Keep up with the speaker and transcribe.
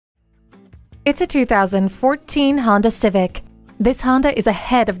It's a 2014 Honda Civic. This Honda is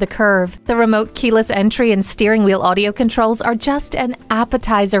ahead of the curve. The remote keyless entry and steering wheel audio controls are just an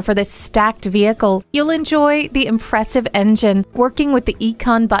appetizer for this stacked vehicle. You'll enjoy the impressive engine, working with the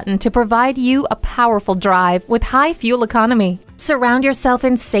Econ button to provide you a powerful drive with high fuel economy. Surround yourself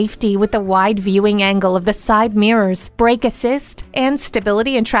in safety with the wide viewing angle of the side mirrors, brake assist, and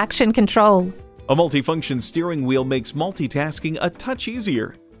stability and traction control. A multifunction steering wheel makes multitasking a touch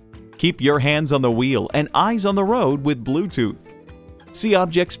easier. Keep your hands on the wheel and eyes on the road with Bluetooth. See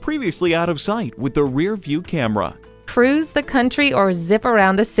objects previously out of sight with the rear view camera. Cruise the country or zip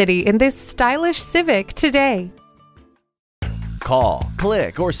around the city in this stylish Civic today. Call,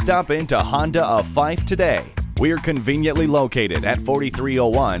 click, or stop into Honda of Fife today. We're conveniently located at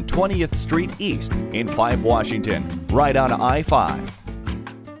 4301 20th Street East in Fife, Washington, right on I-5.